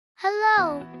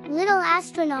Hello, little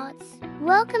astronauts.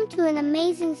 Welcome to an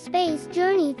amazing space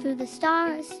journey through the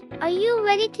stars. Are you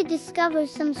ready to discover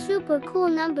some super cool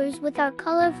numbers with our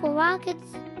colorful rockets?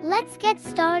 Let's get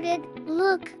started.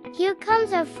 Look, here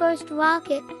comes our first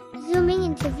rocket, zooming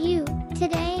into view.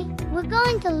 Today, we're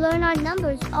going to learn our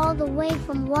numbers all the way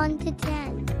from 1 to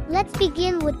 10. Let's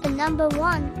begin with the number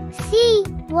 1. See,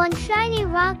 one shiny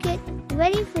rocket,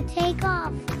 ready for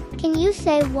takeoff. Can you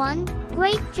say 1?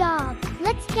 Great job.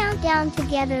 Let's count down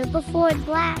together before it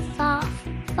blasts off.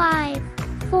 5,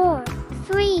 4,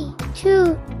 3,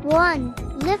 2, 1.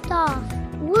 Lift off.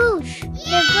 Whoosh!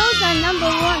 There goes our number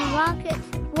 1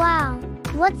 rocket. Wow!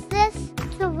 What's this?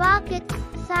 2 rockets,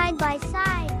 side by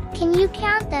side. Can you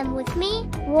count them with me?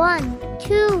 1,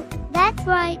 2. That's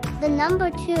right, the number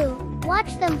 2.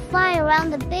 Watch them fly around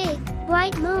the big,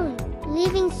 bright moon,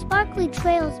 leaving sparkly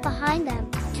trails behind them.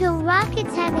 2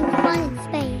 rockets having fun in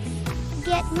space.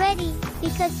 Get ready,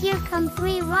 because here come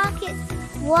 3 rockets.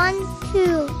 1,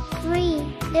 2,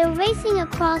 3. They're racing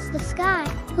across the sky.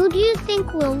 Who do you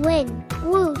think will win?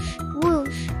 Whoosh,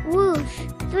 whoosh, whoosh.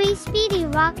 3 speedy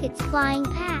rockets flying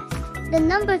past. The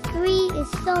number 3 is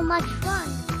so much fun.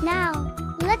 Now,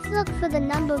 let's look for the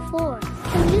number 4.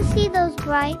 Can you see those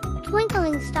bright,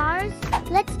 twinkling stars?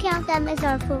 Let's count them as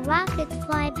our 4 rockets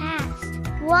fly past.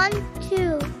 1,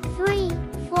 2, 3,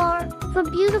 4. For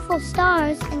beautiful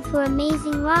stars and for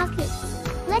amazing rockets.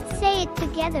 Let's say it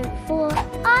together. 4.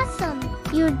 Awesome!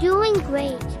 You're doing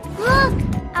great. Look!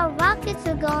 Our rockets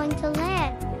are going to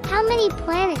land. How many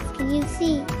planets can you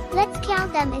see? Let's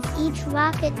count them as each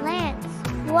rocket lands.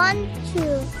 1,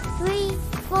 2, 3,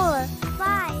 4,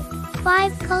 5.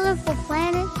 5 colorful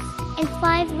planets and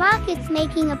 5 rockets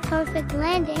making a perfect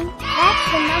landing.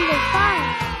 That's the number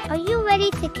 5. Are you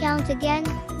ready to count again?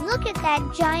 Look at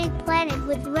that giant planet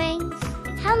with rings.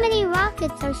 How many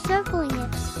rockets are circling it?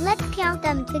 Let's count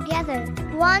them together.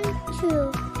 1,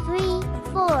 2, 3,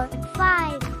 4,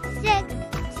 5,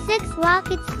 6. 6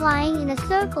 rockets flying in a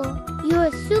circle. You're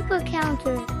a super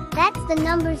counter. That's the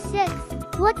number 6.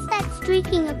 What's that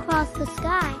streaking across the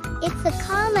sky? It's a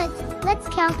comet. Let's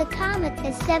count the comet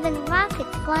as 7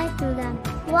 rockets fly through them.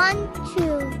 1,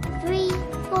 2, 3,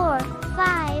 4,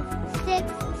 5,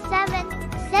 6, 7.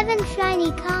 7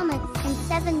 shiny comets and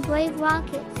 7 brave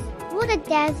rockets. What a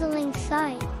dazzling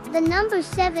sight. The number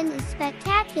 7 is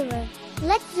spectacular.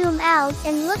 Let's zoom out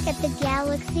and look at the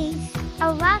galaxies.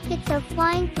 Our rockets are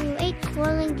flying through 8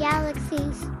 swirling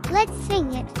galaxies. Let's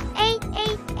sing it. 8,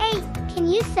 8, 8. Can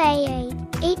you say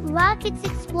 8? 8 rockets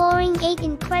exploring 8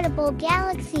 incredible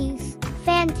galaxies.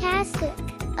 Fantastic.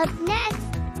 Up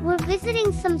next, we're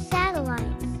visiting some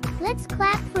satellites. Let's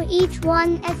clap for each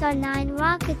one as our 9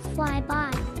 rockets fly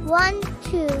by. 1,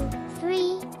 2,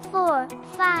 3, 4,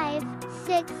 5,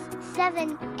 6,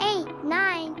 7, 8,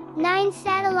 9. 9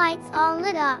 satellites all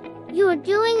lit up. You are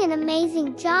doing an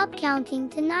amazing job counting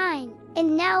to 9.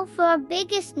 And now for our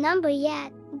biggest number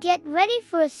yet. Get ready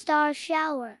for a star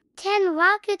shower. 10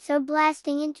 rockets are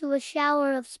blasting into a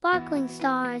shower of sparkling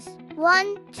stars.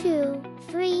 1, 2,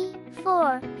 3,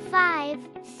 4, 5,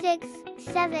 6,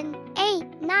 7,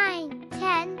 8, 9,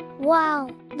 10. Wow,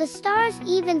 the stars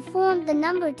even formed the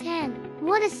number 10.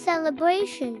 What a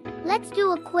celebration. Let's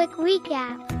do a quick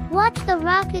recap. Watch the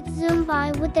rockets zoom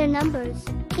by with their numbers.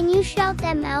 Can you shout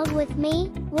them out with me?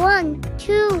 1,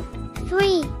 2,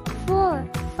 3, 4,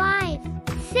 5,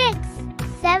 6,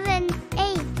 7, 8,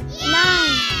 9,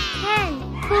 10.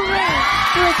 Hooray!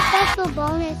 For a special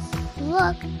bonus,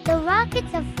 look, the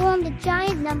rockets have formed a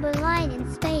giant number line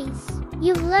in space.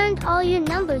 You've learned all your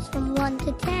numbers from 1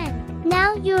 to 10.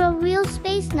 Now you're a real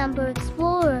space number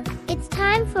explorer. It's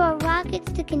time for our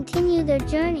rockets to continue their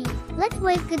journey. Let's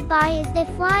wave goodbye as they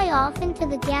fly off into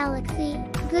the galaxy.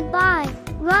 Goodbye,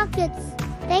 rockets.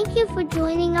 Thank you for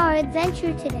joining our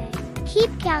adventure today.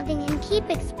 Keep counting and keep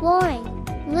exploring,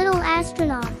 little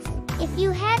astronauts. If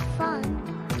you had fun,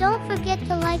 don't forget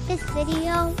to like this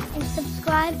video and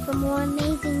subscribe for more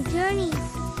amazing journeys.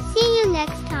 See you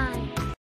next time.